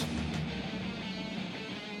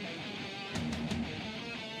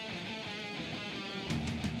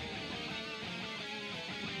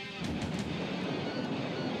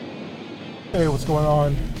Hey, what's going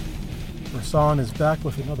on? Rasan is back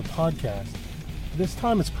with another podcast. This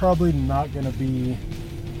time it's probably not going to be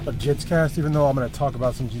a Jitscast, even though I'm going to talk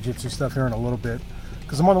about some jiu-jitsu stuff here in a little bit.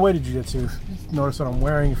 Because I'm on the way to jiu-jitsu. Notice what I'm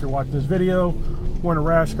wearing if you're watching this video. I'm wearing a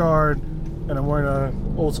rash guard, and I'm wearing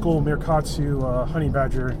an old school Mirkatsu honey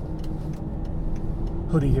badger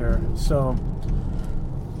hoodie here. So,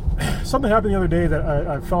 something happened the other day that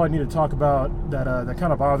I felt I needed to talk about that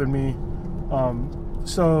kind of bothered me.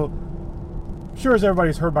 Sure as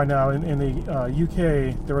everybody's heard by now, in the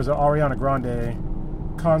UK, there was an Ariana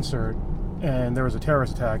Grande concert, and there was a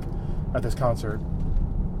terrorist attack at this concert,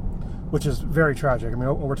 which is very tragic. I mean,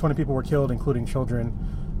 over 20 people were killed, including children.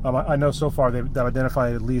 I know so far they've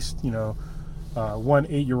identified at least, one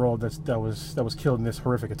 8-year-old that was killed in this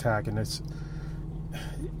horrific attack, and it's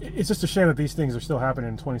just a shame that these things are still happening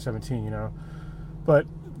in 2017, But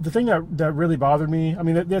the thing that really bothered me, I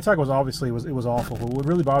mean, the attack was obviously it was awful, but what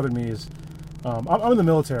really bothered me is, I'm in the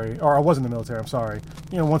military, or I was in the military, I'm sorry.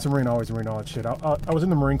 Once a Marine, always a Marine, all that shit. I was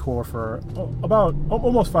in the Marine Corps for about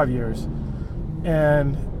almost 5 years.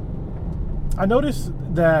 And I noticed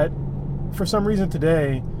that for some reason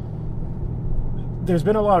today, there's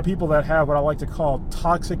been a lot of people that have what I like to call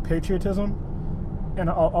toxic patriotism.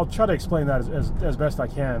 And I'll try to explain that as best I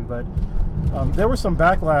can. But there was some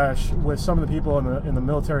backlash with some of the people in the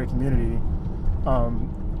military community,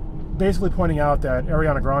 basically pointing out that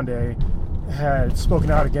Ariana Grande had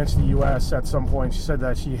spoken out against the U.S. at some point. She said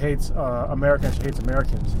that she hates America and she hates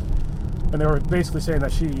Americans, and they were basically saying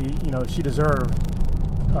that she deserved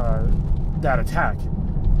that attack.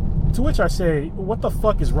 To which I say, what the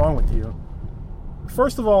fuck is wrong with you?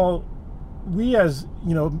 First of all, we as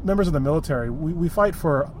members of the military, we fight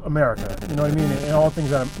for America. You know what I mean, and all things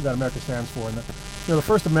that America stands for. And the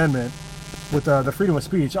First Amendment with the freedom of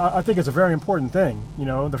speech, I think it's a very important thing.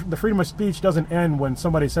 The freedom of speech doesn't end when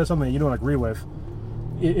somebody says something that you don't agree with.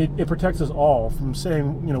 It protects us all from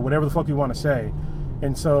saying whatever the fuck we want to say.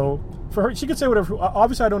 And so for her, she could say whatever.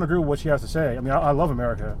 Obviously, I don't agree with what she has to say. I mean, I love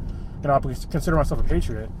America, and I consider myself a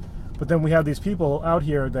patriot. But then we have these people out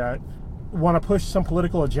here that want to push some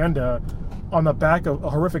political agenda on the back of a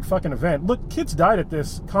horrific fucking event. Look, kids died at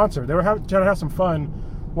this concert. They were trying to have some fun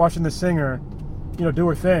watching this singer, do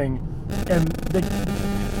her thing. And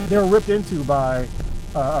they were ripped into by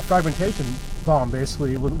a fragmentation bomb,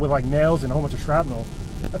 basically, with like nails and a whole bunch of shrapnel.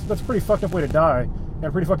 That's a pretty fucked up way to die, and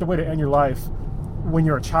a pretty fucked up way to end your life when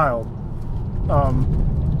you're a child. I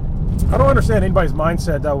don't understand anybody's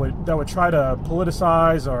mindset that would try to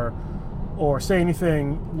politicize or say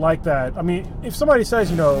anything like that. I mean, if somebody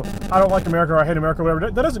says, I don't like America or I hate America or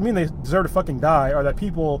whatever, that doesn't mean they deserve to fucking die, or that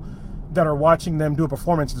people that are watching them do a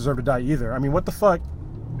performance deserve to die either. I mean, what the fuck?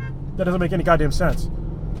 That doesn't make any goddamn sense.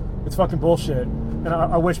 It's fucking bullshit. And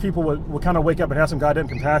I wish people would kind of wake up and have some goddamn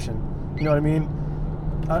compassion. You know what I mean?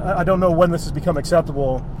 I don't know when this has become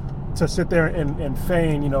acceptable to sit there and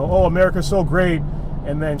feign, oh, America's so great,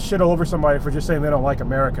 and then shit all over somebody for just saying they don't like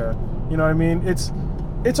America. You know what I mean?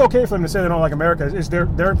 It's okay for them to say they don't like America. It's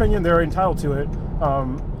their opinion. They're entitled to it.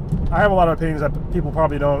 I have a lot of opinions that people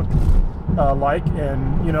probably don't like,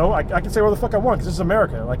 and I can say what the fuck I want because this is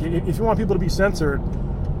America. Like, if you want people to be censored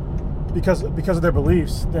because of their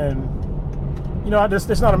beliefs, then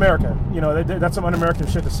it's not America. That's some un-American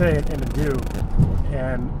shit to say and to do.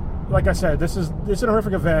 And like I said, this is a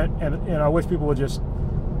horrific event, and I wish people would just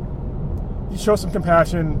show some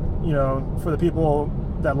compassion, for the people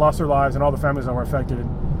that lost their lives and all the families that were affected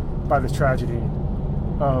by this tragedy.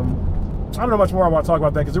 I don't know much more I want to talk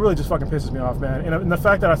about that because it really just fucking pisses me off, man. And the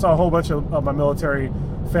fact that I saw a whole bunch of my military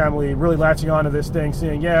family really latching onto this thing,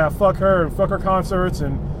 saying, yeah, fuck her and fuck her concerts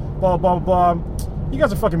and blah, blah, blah. You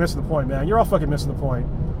guys are fucking missing the point, man. You're all fucking missing the point.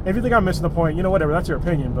 And if you think I'm missing the point, whatever, that's your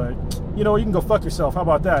opinion, but, you can go fuck yourself. How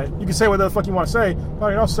about that? You can say whatever the fuck you want to say, but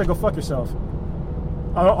you can also say go fuck yourself.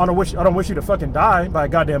 I don't wish you to fucking die by a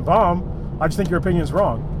goddamn bomb. I just think your opinion is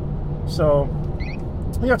wrong. So,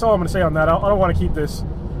 I think that's all I'm going to say on that. I don't want to keep this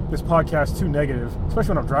podcast too negative, especially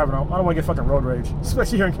when I'm driving. I don't want to get fucking road rage,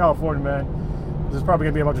 especially here in California, man. There's probably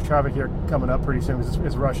going to be a bunch of traffic here coming up pretty soon because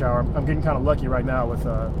it's rush hour. I'm getting kind of lucky right now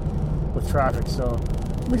with traffic. So,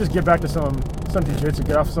 let me just get back to some jiu-jitsu,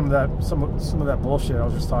 get off some of that bullshit I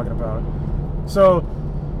was just talking about. So,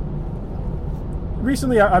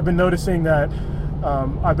 recently I've been noticing that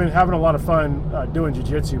I've been having a lot of fun doing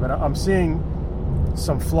jiu-jitsu, but I'm seeing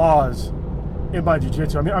some flaws in my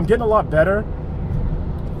jiu-jitsu. I mean, I'm getting a lot better,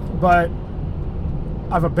 but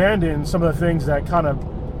I've abandoned some of the things that kind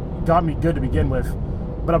of got me good to begin with.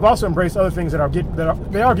 But I've also embraced other things that are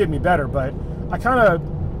getting me better. But I kind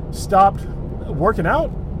of stopped working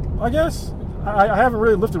out, I guess. I haven't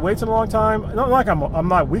really lifted weights in a long time. Not like I'm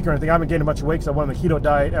not weak or anything. I haven't gained a bunch of weight because I went on the keto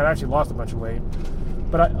diet and I actually lost a bunch of weight.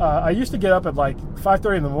 But I used to get up at like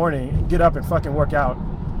 5:30 in the morning, get up and fucking work out.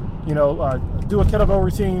 You know, do a kettlebell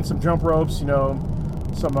routine, some jump ropes, you know,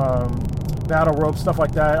 some battle ropes, stuff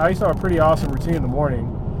like that. I used to have a pretty awesome routine in the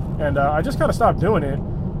morning, and I just kind of stopped doing it.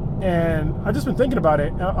 And I've just been thinking about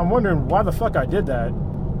it. I'm wondering why the fuck I did that.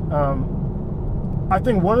 I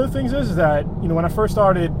think one of the things is that, you know, when I first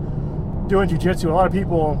started doing jiu-jitsu, a lot of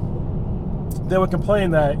people, they would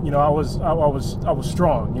complain that, you know, I was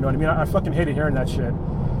strong. You know what I mean? I fucking hated hearing that shit.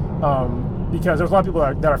 Because there's a lot of people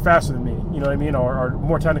that are faster than me, you know what I mean, or are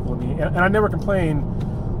more technical than me. And I never complained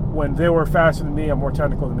when they were faster than me or more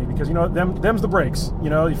technical than me, because, you know, them's the breaks. You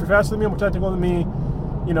know, if you're faster than me or more technical than me,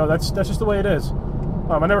 you know, that's just the way it is.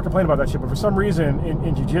 I never complained about that shit, but for some reason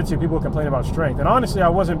in jiu-jitsu, people would complain about strength. And honestly, I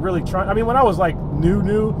wasn't really trying. I mean, when I was like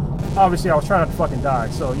new, obviously I was trying not to fucking die.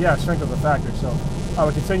 So yeah, strength was a factor. So I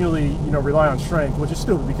would continually, you know, rely on strength, which is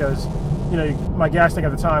stupid because, you know, my gas tank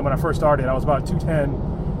at the time when I first started, I was about 210,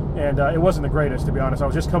 and it wasn't the greatest, to be honest. I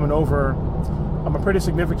was just coming over a pretty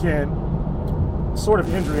significant sort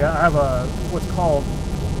of injury. I have what's called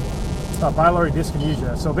biliary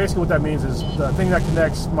dyskinesia. So basically what that means is the thing that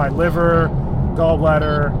connects my liver,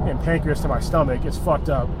 gallbladder, and pancreas to my stomach is fucked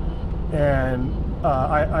up, and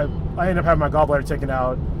I ended up having my gallbladder taken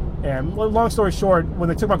out. And long story short, when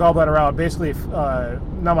they took my gallbladder out, basically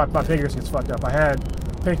now my pancreas gets fucked up. I had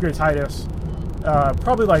pancreatitis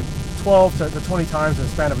probably like 12 to 20 times in the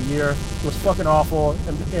span of a year. It was fucking awful.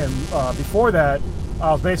 And before that,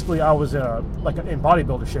 I was like in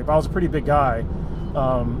bodybuilder shape. I was a pretty big guy,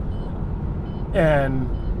 and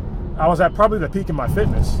I was at probably the peak of my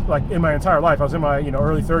fitness, like in my entire life. I was in my, you know,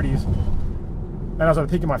 early 30s, and I was at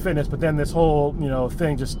the peak of my fitness. But then this whole, you know,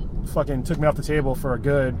 thing just fucking took me off the table for a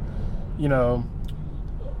good, you know,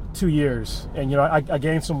 2 years. And, you know, I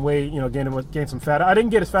gained some weight, you know, gained some fat. I didn't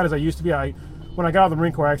get as fat as I used to be. When I got out of the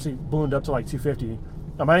Marine Corps, I actually ballooned up to like 250.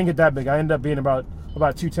 I didn't get that big. I ended up being about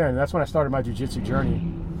 210. That's when I started my jiu-jitsu journey.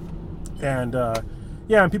 And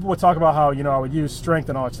yeah, and people would talk about how, you know, I would use strength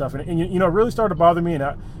and all that stuff, and you know, it really started to bother me, and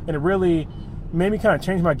it really made me kind of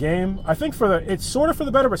change my game. I think it's sort of for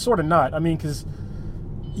the better, but sort of not. I mean, because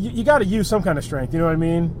you got to use some kind of strength, you know what I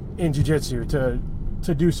mean, in jiu-jitsu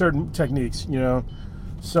to do certain techniques, you know.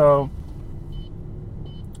 So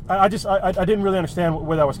I didn't really understand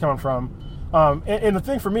where that was coming from. And the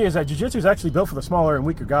thing for me is that jiu-jitsu is actually built for the smaller and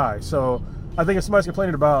weaker guy. So I think if somebody's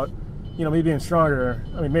complaining about, you know, me being stronger,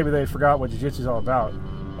 I mean, maybe they forgot what jiu-jitsu is all about.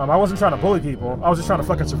 I wasn't trying to bully people. I was just trying to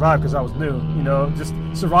fucking survive because I was new, you know, just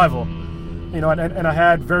survival. You know, and I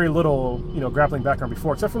had very little, you know, grappling background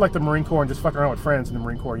before, except for like the Marine Corps and just fucking around with friends in the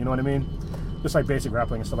Marine Corps, you know what I mean? Just like basic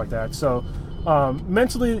grappling and stuff like that. So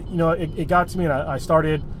mentally, you know, it got to me, and I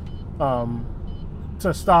started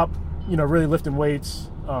to stop, you know, really lifting weights.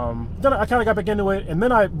 Then I kind of got back into it, and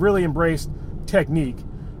then I really embraced technique.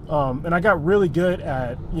 And I got really good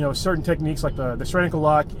at, you know, certain techniques like the straight ankle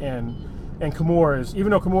lock and Kimuras, even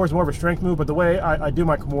though Kimura is more of a strength move, but the way I do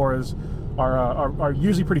my Kimuras are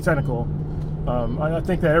usually pretty technical. I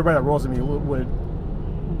think that everybody that rolls at me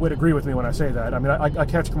would agree with me when I say that. I mean, I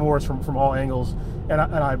catch Kimuras from all angles, and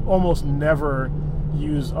I almost never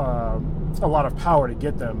use a lot of power to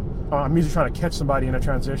get them. I'm usually trying to catch somebody in a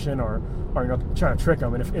transition or you know, trying to trick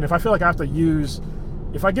them. And if I feel like I have to use,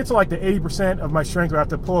 if I get to like the 80% of my strength where I have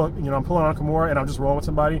to pull, you know, I'm pulling on Kimura and I'm just rolling with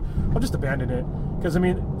somebody, I'll just abandon it. Because I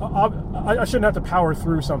mean, I shouldn't have to power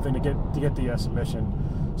through something to get the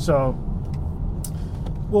submission. So,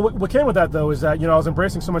 well, what came with that though is that, you know, I was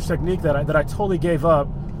embracing so much technique that I totally gave up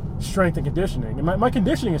strength and conditioning. And my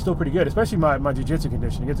conditioning is still pretty good, especially my jiu-jitsu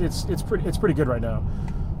conditioning. It's pretty good right now.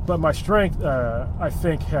 But my strength, I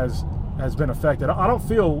think, has been affected. I don't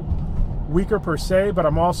feel weaker per se, but I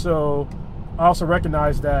also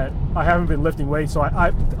recognize that I haven't been lifting weights, so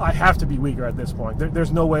I have to be weaker at this point.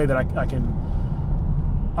 There's no way that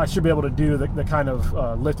I should be able to do the kind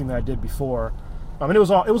of lifting that I did before. I mean, it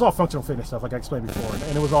was all functional fitness stuff, like I explained before,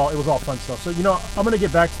 and it was all fun stuff. So, you know, I'm gonna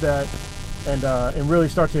get back to that and really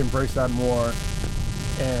start to embrace that more,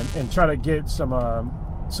 and try to get some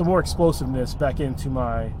more explosiveness back into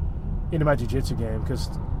my jiu-jitsu game,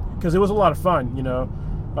 because it was a lot of fun, you know,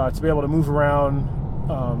 to be able to move around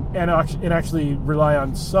and actually rely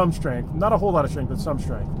on some strength, not a whole lot of strength, but some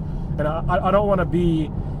strength. And I don't want to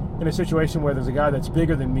be in a situation where there's a guy that's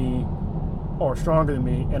bigger than me or stronger than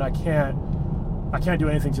me, and I can't do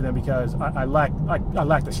anything to them because I lack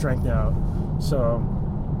the strength now. So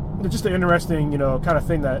it's just an interesting, you know, kind of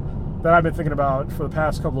thing that I've been thinking about for the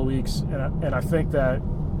past couple of weeks, and I think that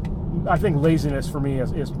I think laziness for me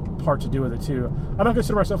is part to do with it too. I don't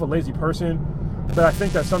consider myself a lazy person, but I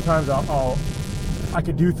think that sometimes I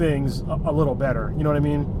could do things a little better. You know what I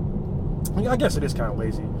mean? I guess it is kind of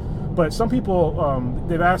lazy. But some people,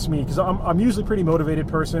 they've asked me, because I'm usually a pretty motivated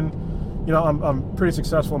person. You know, I'm pretty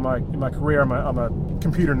successful in my career. I'm a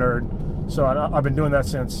computer nerd, so I've been doing that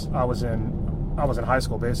since I was in high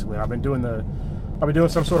school. Basically, I've been doing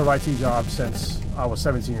some sort of IT job since I was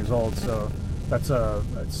 17 years old. So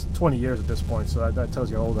that's 20 years at this point. So that tells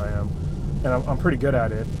you how old I am, and I'm pretty good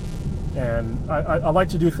at it. And I like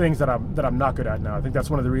to do things that I'm not good at now. I think that's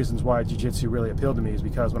one of the reasons why jiu-jitsu really appealed to me, is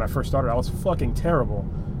because when I first started, I was fucking terrible.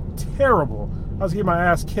 I was getting my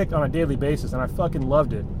ass kicked on a daily basis, and I fucking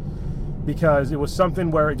loved it, because it was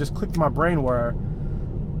something where it just clicked in my brain where,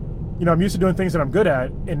 you know, I'm used to doing things that I'm good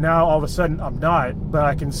at, and now all of a sudden I'm not, but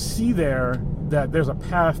I can see there that there's a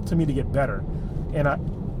path to me to get better. And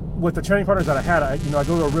with the training partners that I had, I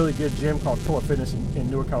go to a really good gym called Toa Fitness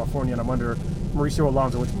in Newark, California, and I'm under Mauricio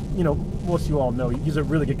Alonso, which, you know, most of you all know. He's a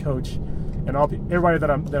really good coach, and everybody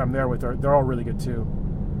that I'm there with, they're all really good too.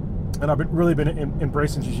 And I've really been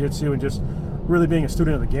embracing jiu-jitsu and just really being a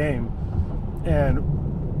student of the game,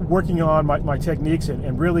 and working on my techniques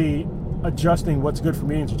and really adjusting what's good for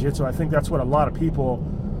me in jiu-jitsu. I think that's what a lot of people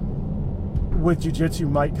with jiu-jitsu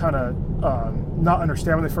might kind of not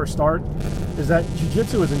understand when they first start, is that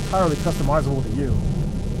jiu-jitsu is entirely customizable to you.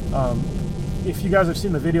 If you guys have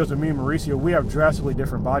seen the videos of me and Mauricio, we have drastically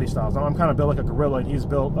different body styles. I'm kind of built like a gorilla, and he's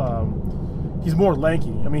built he's more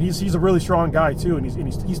lanky. I mean, he's a really strong guy too, and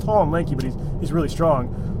he's tall and lanky, but he's really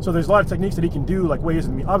strong. So there's a lot of techniques that he can do like way easier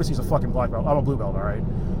than me. Obviously, he's a fucking black belt. I'm a blue belt, all right.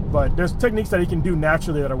 But there's techniques that he can do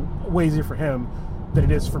naturally that are way easier for him than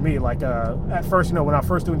it is for me. Like at first, you know, when I was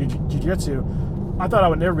first doing jiu-jitsu, I thought I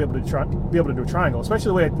would never be able to do a triangle, especially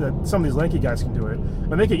the way that some of these lanky guys can do it.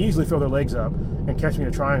 And they can easily throw their legs up and catch me in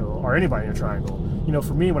a triangle, or anybody in a triangle. You know,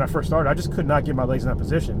 for me, when I first started, I just could not get my legs in that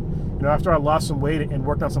position. You know, after I lost some weight and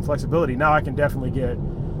worked on some flexibility, now I can definitely get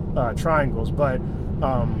triangles. But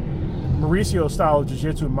Mauricio's style of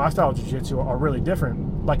jiu-jitsu and my style of jiu-jitsu are really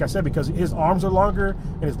different. Like I said, because his arms are longer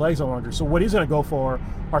and his legs are longer. So what he's going to go for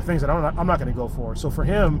are things that I'm not going to go for. So for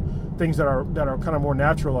him, things that are kind of more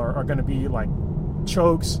natural are going to be like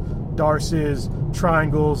chokes, darces,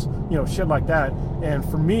 triangles, you know, shit like that. And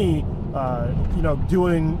for me, you know,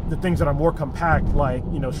 doing the things that are more compact, like,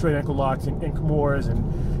 you know, straight ankle locks and Kimuras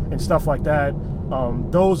and stuff like that,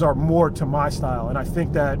 those are more to my style. And I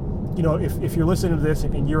think that, you know, if you're listening to this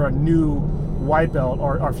and you're a new white belt,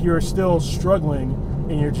 or if you're still struggling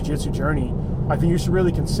in your jiu-jitsu journey, I think you should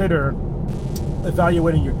really consider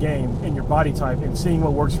evaluating your game and your body type and seeing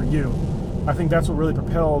what works for you. I think that's what really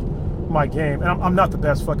propelled my game. And I'm not the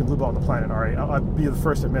best fucking blue belt on the planet, all right? I'll be the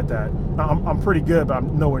first to admit that. I'm pretty good, but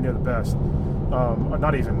I'm nowhere near the best. I'm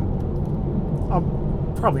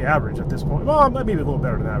probably average at this point. Well, maybe a little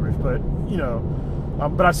better than average, but, you know,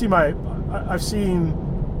 but I've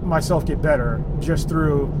seen myself get better just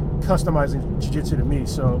through customizing jiu-jitsu to me.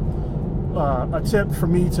 So a tip for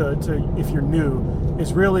me to if you're new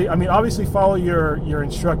is really, I mean, obviously follow your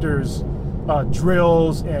instructor's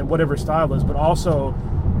drills and whatever style is, but also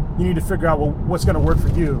you need to figure out, well, what's going to work for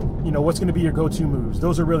you. You know, what's going to be your go-to moves.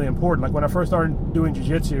 Those are really important. Like when I first started doing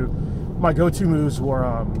jiu-jitsu, my go-to moves were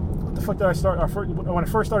what the fuck did I start? When I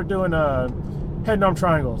first started doing head and arm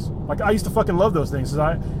triangles. Like I used to fucking love those things.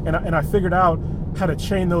 And I figured out how to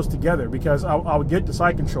chain those together, because I would get to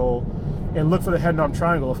side control and look for the head and arm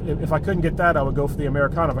triangle. If I couldn't get that, I would go for the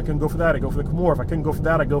Americana. If I couldn't go for that, I'd go for the Kimura. If I couldn't go for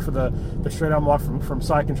that, I'd go for the straight arm lock from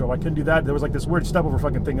side control. If I couldn't do that, there was like this weird step over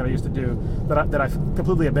fucking thing that I used to do that I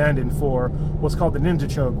completely abandoned for what's called the ninja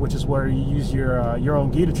choke, which is where you use your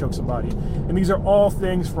own gi to choke somebody. And these are all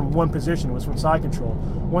things from one position. It was from side control.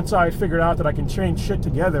 Once I figured out that I can chain shit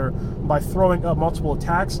together by throwing up multiple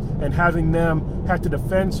attacks and having them have to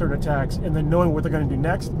defend certain attacks and then knowing what they're going to do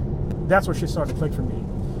next, that's where shit started to click for me.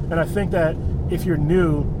 And I think that if you're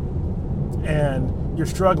new and you're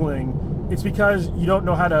struggling, it's because you don't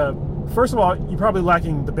know how to, first of all, you're probably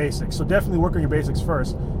lacking the basics. So definitely work on your basics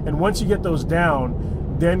first. And once you get those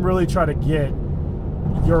down, then really try to get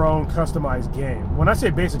your own customized game. When I say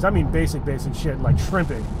basics, I mean basic shit like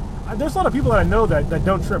shrimping. There's a lot of people that I know that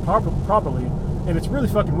don't shrimp properly, and it's really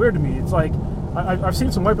fucking weird to me. It's like, I've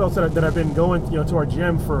seen some white belts that have been going, you know, to our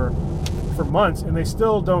gym for months, and they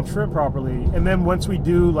still don't shrimp properly. And then once we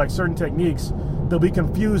do like certain techniques, they'll be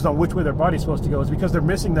confused on which way their body's supposed to go. It's because they're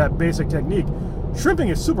missing that basic technique. Shrimping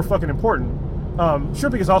is super fucking important.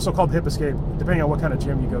 Shrimping is also called the hip escape, depending on what kind of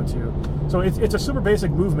gym you go to. So it's a super basic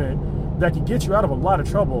movement that can get you out of a lot of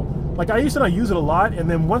trouble. Like I used to not use it a lot, and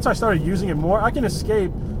then once I started using it more, I can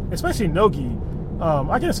escape, especially in no-gi,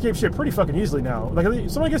 I can escape shit pretty fucking easily now. Like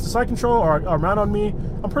if somebody gets the side control or mount on me,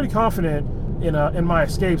 I'm pretty confident in my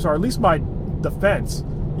escapes, or at least my defense.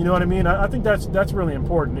 You know what I mean? I think that's really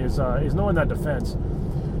important, is knowing that defense.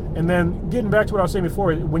 And then getting back to what I was saying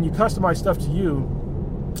before, when you customize stuff to you,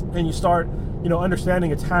 and you start,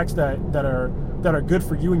 understanding attacks that are good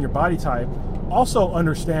for you and your body type, also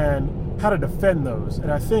understand how to defend those.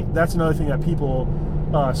 And I think that's another thing that people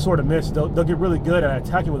sort of miss. They'll get really good at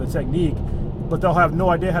attacking with a technique, but they'll have no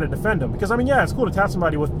idea how to defend them. Because it's cool to tap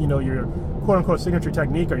somebody with your quote unquote signature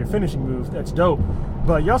technique or your finishing move. That's dope.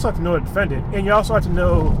 But you also have to know how to defend it, and you also have to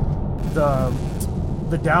know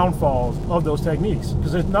the downfalls of those techniques.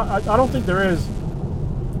 Because I don't think there is.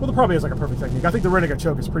 Well, there probably is like a perfect technique. I think the Renegade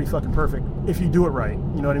Choke is pretty fucking perfect if you do it right.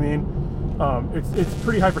 You know what I mean? It's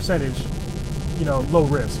pretty high percentage, low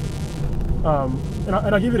risk. And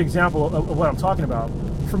I'll give you an example of what I'm talking about.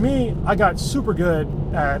 For me, I got super good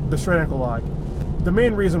at the straight ankle lock. The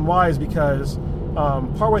main reason why is because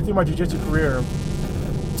partway through my jiu-jitsu career,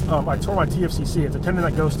 I tore my TFCC. It's a tendon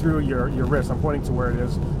that goes through your wrist. I'm pointing to where it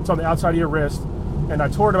is. It's on the outside of your wrist, and I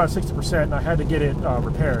tore it about 60%, and I had to get it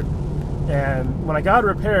repaired. And when I got it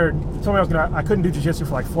repaired, they told me I couldn't do jiu-jitsu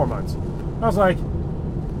for like 4 months. I was like,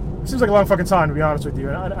 it seems like a long fucking time, to be honest with you.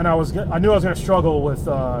 And I knew I was going to struggle with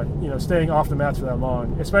staying off the mats for that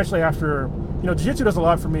long, especially after jiu-jitsu does a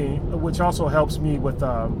lot for me, which also helps me with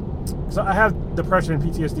because I have depression and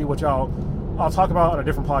PTSD, which I'll talk about on a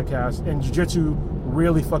different podcast. And jiu-jitsu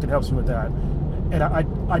really fucking helps me with that. And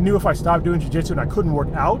I knew if I stopped doing jiu-jitsu and I couldn't work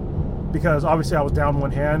out, because obviously I was down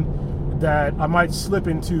one hand, that I might slip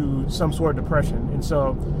into some sort of depression. And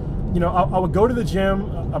so, I would go to the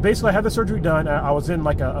gym. Basically, I had the surgery done. I was in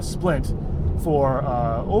like a splint for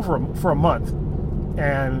a month.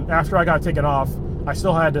 And after I got taken off, I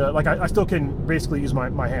still had to, I still couldn't basically use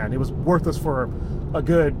my hand. It was worthless for a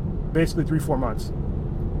good, basically 3-4 months.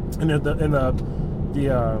 And the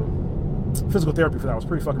physical therapy for that was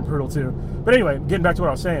pretty fucking brutal too. But anyway, getting back to what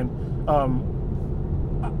I was saying,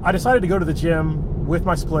 I decided to go to the gym with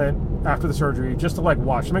my splint after the surgery, just to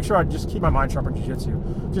watch, to make sure I just keep my mind sharp on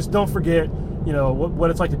jiu-jitsu. Just don't forget, what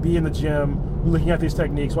it's like to be in the gym, looking at these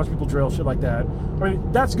techniques, watch people drill, shit like that. I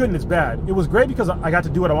mean, that's good and it's bad. It was great because I got to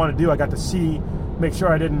do what I wanted to do. I got to see, make sure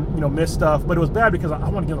I didn't, miss stuff. But it was bad because I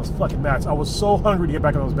wanted to get on those fucking mats. I was so hungry to get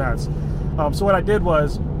back on those mats. So what I did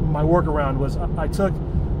was, my workaround was I took,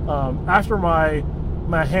 after my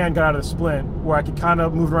hand got out of the splint, where I could kind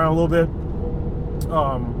of move around a little bit,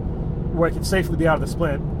 where I could safely be out of the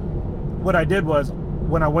splint, what I did was,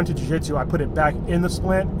 when I went to jiu-jitsu, I put it back in the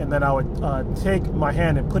splint, and then I would take my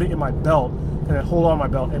hand and put it in my belt, and then hold on my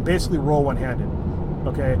belt, and basically roll one-handed.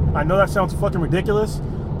 Okay? I know that sounds fucking ridiculous,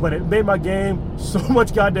 but it made my game so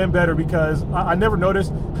much goddamn better, because I never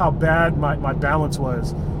noticed how bad my balance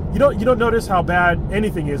was. You don't notice how bad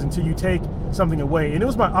anything is until you take something away. And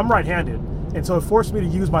I'm right-handed, and so it forced me to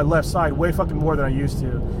use my left side way fucking more than I used to.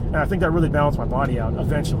 And I think that really balanced my body out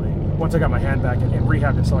eventually, once I got my hand back and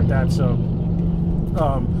rehabbed and stuff like that. So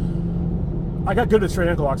I got good at straight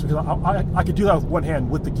ankle locks because I could do that with one hand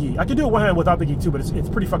with the gi. I could do it one hand without the gi too, but it's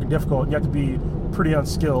pretty fucking difficult, and you have to be pretty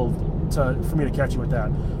unskilled for me to catch you with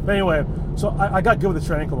that. But anyway, so I got good with the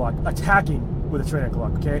straight ankle lock, attacking with a straight ankle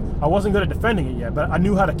lock, okay? I wasn't good at defending it yet, but I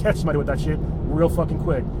knew how to catch somebody with that shit real fucking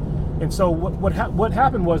quick. And so what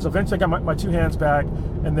happened was, eventually I got my two hands back,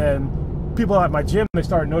 and then people at my gym, they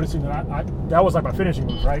started noticing that that was like my finishing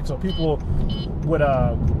move, right? So people would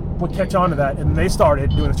catch on to that, and they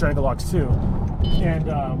started doing the straight ankle locks too. And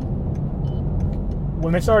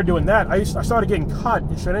when they started doing that, I started getting caught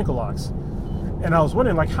in straight ankle locks. And I was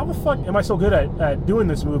wondering, how the fuck am I so good at doing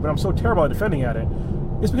this move, but I'm so terrible at defending at it?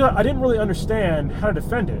 It's because I didn't really understand how to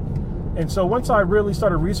defend it. And so once I really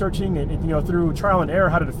started researching and through trial and error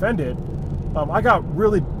how to defend it, I got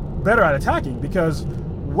really better at attacking, because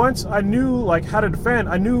once I knew how to defend,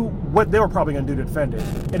 I knew what they were probably going to do to defend it.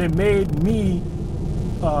 And it made me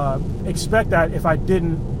expect that if I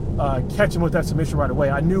didn't catch them with that submission right away,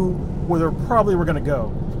 I knew where they probably were going to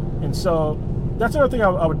go. And so that's another thing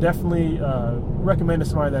I would definitely recommend to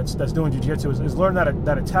somebody that's doing jiu-jitsu is learn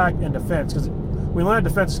that attack and defense, because when you learn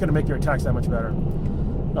defense, it's going to make your attacks that much better.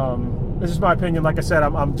 This is my opinion. Like I said,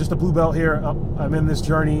 I'm just a blue belt here. I'm in this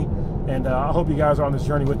journey, and I hope you guys are on this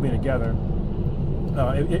journey with me together.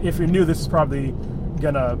 If you're new, this is probably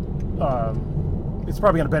gonna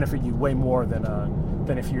benefit you way more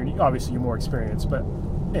than if you're more experienced. But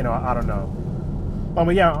I don't know.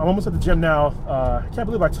 But yeah, I'm almost at the gym now. I can't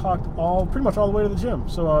believe I talked pretty much all the way to the gym.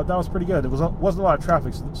 So that was pretty good. There wasn't a lot of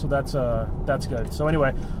traffic, so that's good. So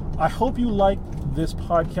anyway, I hope you liked this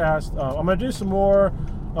podcast. I'm gonna do some more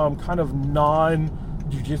kind of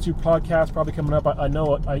jiu-jitsu podcast probably coming up. I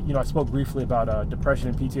know I spoke briefly about depression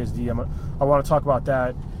and PTSD. I want to talk about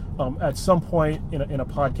that at some point in a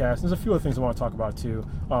podcast. There's a few other things I want to talk about too,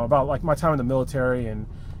 about like my time in the military and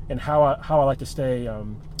how I like to stay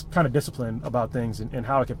kind of disciplined about things and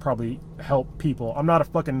how I could probably help people. I'm not a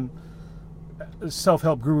fucking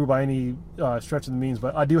self-help guru by any stretch of the means,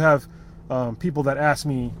 but I do have people that ask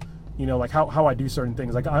me, like how I do certain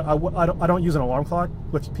things. Like I don't use an alarm clock,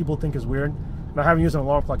 which people think is weird, and I haven't used an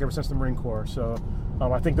alarm clock ever since the Marine Corps. So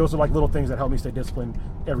I think those are like little things that help me stay disciplined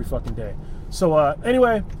every fucking day. So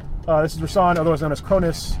anyway, this is Rasan, otherwise known as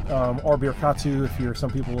Cronus, or Birkatu if you're some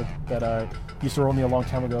people that used to roll me a long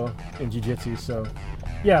time ago in jiu-jitsu. So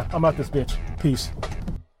yeah, I'm out this bitch. Peace.